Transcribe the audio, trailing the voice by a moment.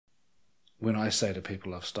when I say to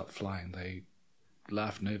people I've stopped flying, they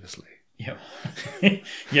laugh nervously. Yeah.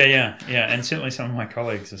 yeah. And certainly some of my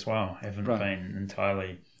colleagues as well haven't been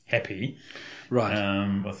entirely happy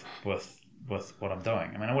with what I'm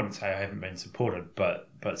doing. I mean, I wouldn't say I haven't been supported, but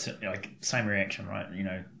certainly like same reaction, right?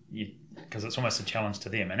 Because it's almost a challenge to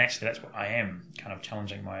them. And actually that's what I am, kind of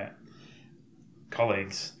challenging my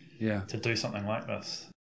colleagues to do something like this.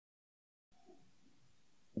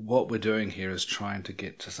 What we're doing here is trying to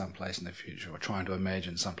get to some place in the future, or trying to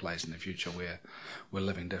imagine some place in the future where we're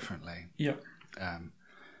living differently. Yep. And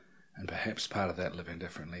perhaps part of that living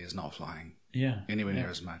differently is not flying anywhere near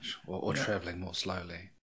as much, or travelling more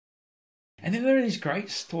slowly. And then there are these great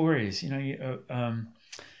stories,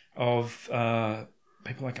 of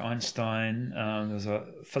people like Einstein. There's a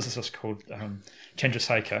physicist called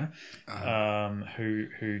Chandrasekhar,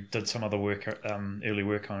 who did some other work, early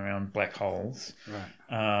work on around black holes. Right.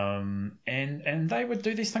 And they would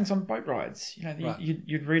do these things on boat rides.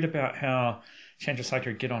 You'd read about how Chandrasekhar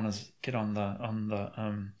would get on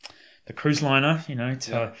the cruise liner,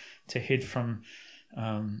 to head from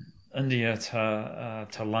India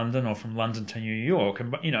to London, or from London to New York,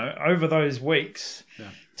 and over those weeks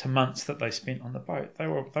to months that they spent on the boat, they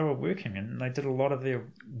were working, and they did a lot of their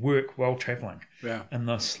work while travelling in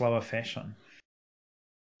the slower fashion.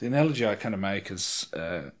 The analogy I kind of make is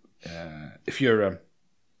if you're in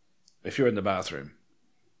the bathroom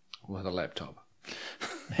with a laptop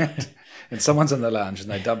and someone's in the lounge and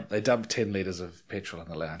they dump 10 litres of petrol in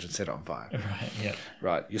the lounge and set it on fire. Right, yeah.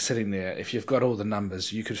 Right, you're sitting there. If you've got all the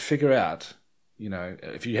numbers, you could figure out,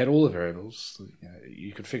 if you had all the variables,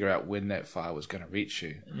 you could figure out when that fire was going to reach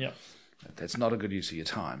you. Yeah. That's not a good use of your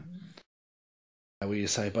time. Where you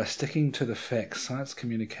say, by sticking to the facts, science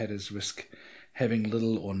communicators risk having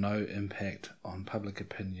little or no impact on public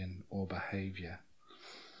opinion or behaviour.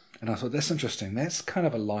 And I thought, that's interesting. That's kind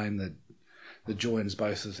of a line that joins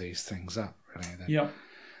both of these things up, really.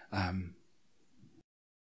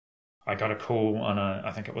 I got a call on I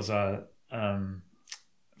think it was from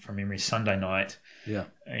memory, Sunday night. Yeah.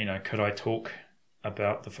 Could I talk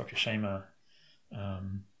about the Fukushima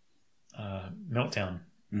meltdown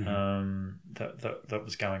that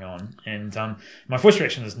was going on? And my first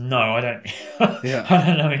reaction is no, I don't. I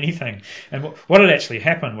don't know anything. And what had actually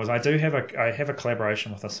happened was I have a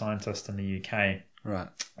collaboration with a scientist in the UK. Right.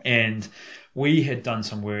 And we had done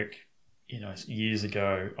some work, years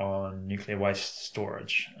ago on nuclear waste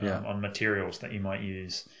storage, on materials that you might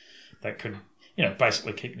use that could,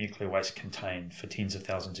 basically keep nuclear waste contained for tens of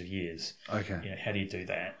thousands of years. Okay. How do you do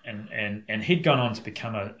that? And he'd gone on to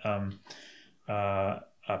become a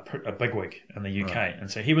bigwig in the UK. Right.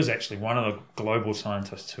 And so he was actually one of the global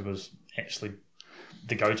scientists who was actually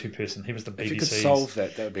the go-to person. He was the BBC's. If you could solve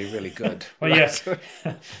that would be really good. Well, yes.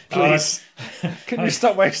 Please, can you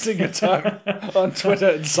stop wasting your time on Twitter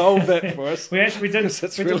and solve that for us? We did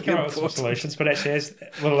come up with some solutions, but actually, as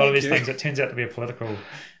with a lot of these things, it turns out to be a political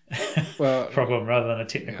problem rather than a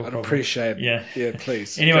technical problem. I'd appreciate it. Yeah,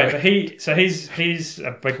 please. Anyway, but he's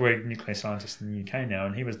a bigwig nuclear scientist in the UK now,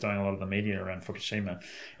 and he was doing a lot of the media around Fukushima.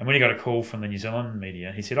 And when he got a call from the New Zealand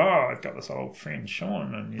media, he said, I've got this old friend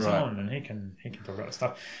Shaun in New Zealand, and he can talk about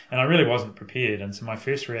stuff. And I really wasn't prepared, and so my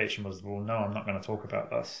first reaction was, well, no, I'm not going to talk about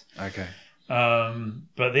this. Okay.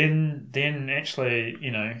 But then actually,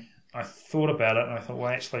 I thought about it, and I thought,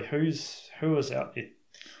 well, actually, who is out there?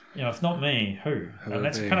 If not me, who? And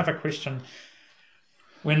that's kind of a question.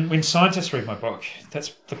 When scientists read my book, that's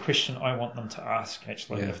the question I want them to ask,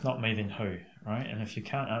 actually. If not me, then who? Right? And if you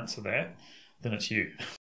can't answer that, then it's you.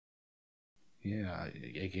 Yeah,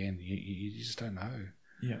 again, you just don't know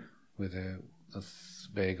whether the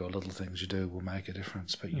big or little things you do will make a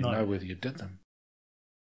difference, but you know whether you did them.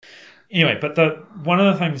 Anyway, but one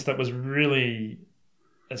of the things that was really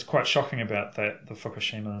is quite shocking about the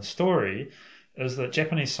Fukushima story is that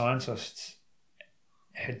Japanese scientists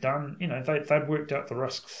had done, they'd worked out the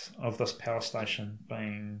risks of this power station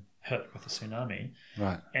being hit with a tsunami.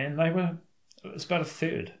 Right. And it was about a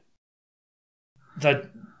third. They'd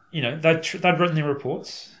written their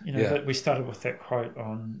reports. That we started with that quote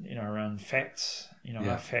on, around facts.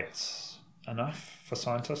 Are facts enough for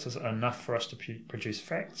scientists? Is it enough for us to produce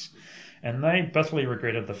facts? And they bitterly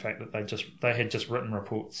regretted the fact that they had just written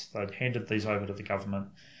reports. They'd handed these over to the government,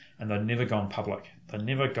 and they'd never gone public. They'd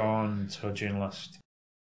never gone to a journalist.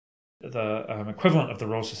 The equivalent of the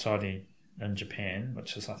Royal Society in Japan,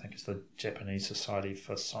 which is, I think, is the Japanese Society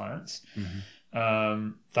for Science,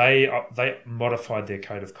 they modified their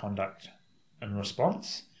code of conduct in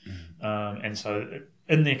response. And so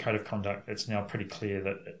in their code of conduct, it's now pretty clear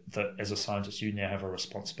that as a scientist, you now have a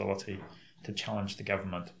responsibility to challenge the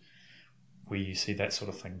government where you see that sort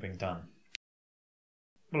of thing being done.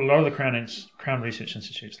 a lot of the Crown Research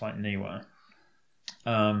Institutes like NIWA,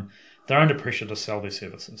 they're under pressure to sell their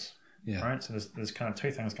services. Yeah. Right. So there's kind of two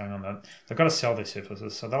things going on there. They've got to sell their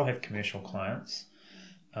services, so they'll have commercial clients.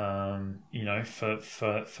 For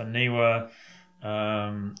NIWA,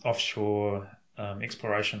 offshore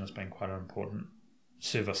exploration has been quite an important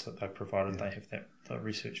service that they've provided. They have the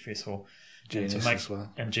research vessel GNS as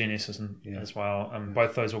well, and GNS as well.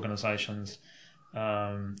 Both those organisations,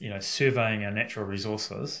 surveying our natural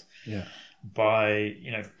resources. Yeah. By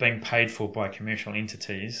being paid for by commercial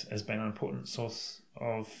entities has been an important source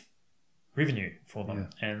of revenue for them,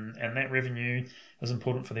 and that revenue is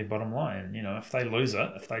important for their bottom line. If they lose it,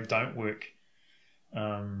 if they don't work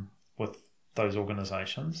with those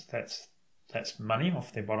organisations, that's money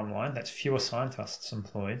off their bottom line. That's fewer scientists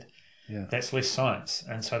employed. Yeah. That's less science,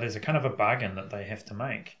 and so there's a kind of a bargain that they have to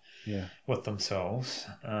make with themselves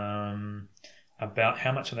about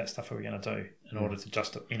how much of that stuff are we going to do in order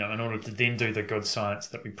to then do the good science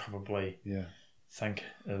that we probably think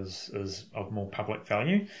is of more public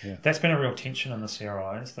value. Yeah. That's been a real tension in the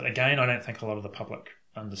CRIs that, again, I don't think a lot of the public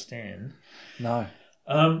understand. No.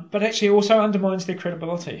 But actually also undermines their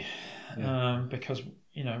credibility because,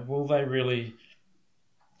 will they really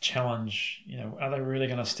challenge, are they really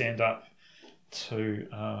going to stand up to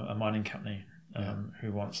a mining company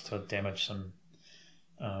who wants to damage some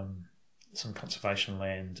conservation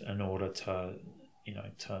land in order to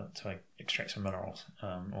extract some minerals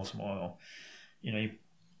or some oil? You're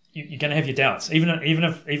going to have your doubts, even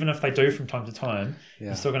if they do from time to time.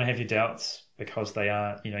 You're still going to have your doubts because they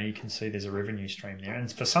are. You can see there's a revenue stream there,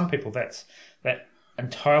 and for some people, that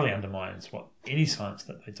entirely undermines what any science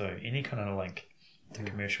that they do. Any kind of link to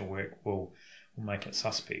commercial work will make it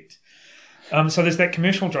suspect. So there's that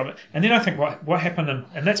commercial drama, and then I think what happened,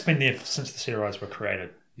 and that's been there since the CRIs were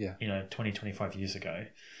created. 20, 25 years ago.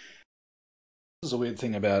 There's a weird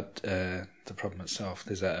thing about the problem itself.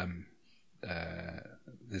 There's a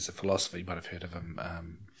philosopher, you might have heard of him,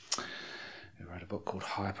 who wrote a book called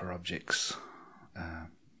Hyperobjects.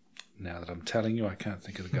 Now that I'm telling you, I can't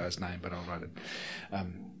think of the guy's name, but I'll write it.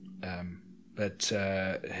 But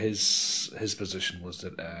his position was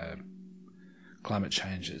that climate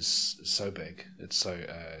change is so big, it's so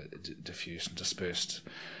diffuse and dispersed.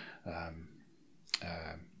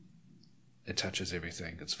 It touches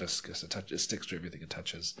everything. It's viscous. It sticks to everything it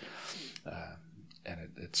touches, and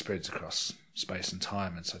it spreads across space and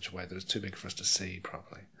time in such a way that it's too big for us to see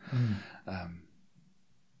properly.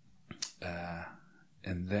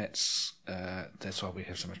 And that's why we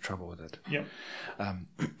have so much trouble with it.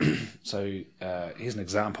 So here's an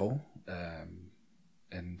example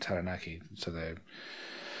in Taranaki. So the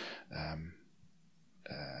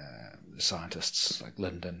scientists like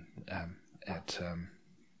Lyndon at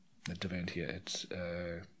Devon here at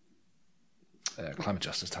Climate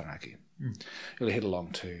Justice Taranaki. You'll head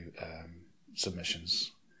along to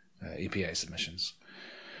submissions, EPA submissions,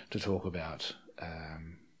 to talk about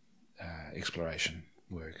exploration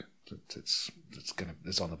work. It's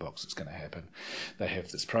on the box. It's going to happen. They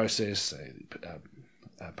have this process.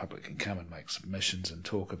 Public can come and make submissions and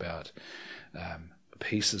talk about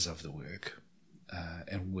pieces of the work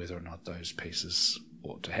and whether or not those pieces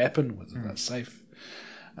ought to happen, whether that's safe.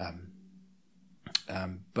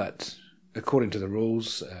 But according to the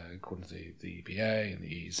rules, according to the EPA and the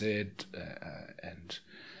EEZ and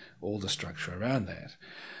all the structure around that,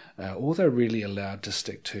 all they're really allowed to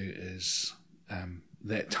stick to is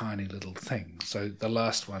that tiny little thing. So the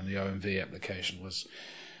last one, the OMV application, was,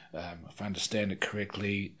 if I understand it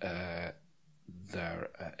correctly, they're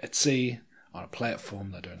at sea on a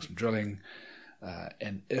platform, they're doing some drilling,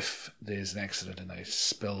 and if there's an accident and they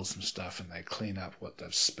spill some stuff and they clean up what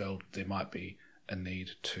they've spilled, there might be a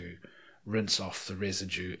need to rinse off the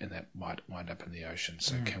residue, and that might wind up in the ocean.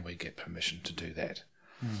 So can we get permission to do that?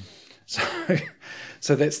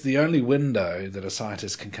 So that's the only window that a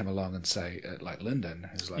scientist can come along and say, like Lyndon,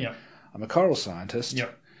 who's like, I'm a coral scientist.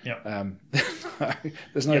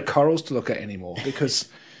 There's no corals to look at anymore because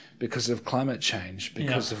of climate change,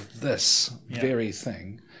 because of this very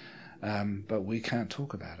thing. But we can't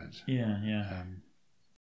talk about it.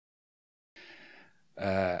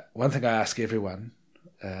 One thing I ask everyone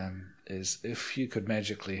is, if you could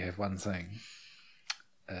magically have one thing,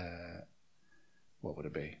 what would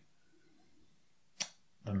it be?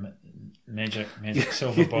 The magic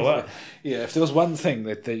silver bullet. If there was one thing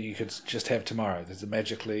that you could just have tomorrow, there's a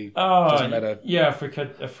magically doesn't matter. If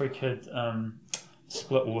we could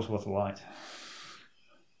split water with light.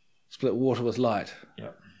 Split water with light.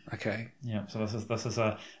 Yep. Okay. Yeah. So this is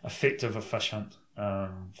a effective, efficient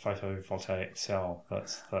photovoltaic cell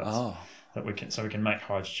that we can make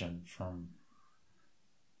hydrogen from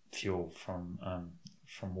fuel from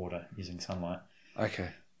water using sunlight. Okay.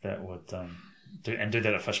 That would do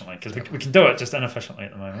that efficiently, because we can do it just inefficiently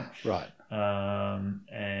at the moment. Right.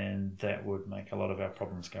 And that would make a lot of our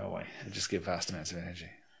problems go away. And just get vast amounts of energy.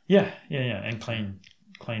 Yeah, and clean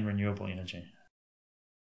renewable energy.